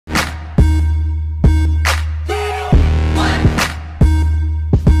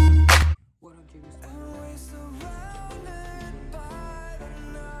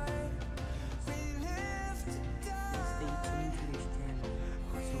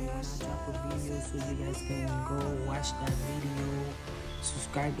when I drop a video, so you guys can go watch that video,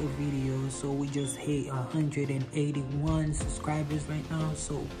 subscribe the video. So we just hit 181 subscribers right now,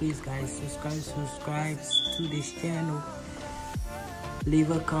 so please guys, subscribe to this channel,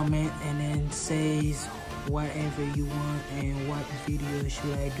 leave a comment, and then says whatever you want and what video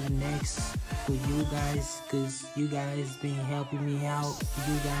should I do next for you guys, because you guys been helping me out.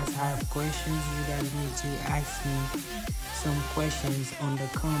 You guys have questions, you guys need to ask me some questions on the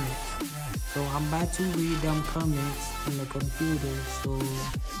comments. So I'm about to read them comments on the computer so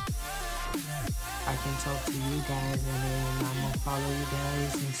I can talk to you guys, and then I'm gonna follow you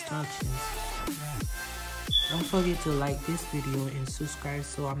guys instructions. Don't forget to like this video and subscribe.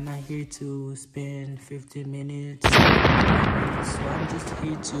 So I'm not here to spend 15 minutes. So I'm just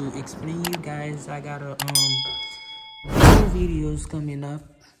here to explain you guys. I got a new videos coming up.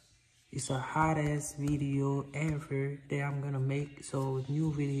 It's a hot ass video ever that I'm gonna make. So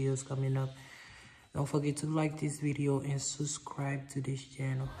new videos coming up. Don't forget to like this video and subscribe to this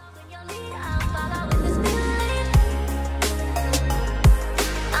channel.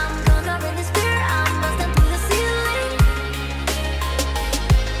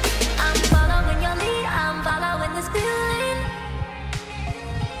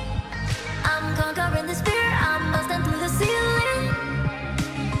 I'm conquering this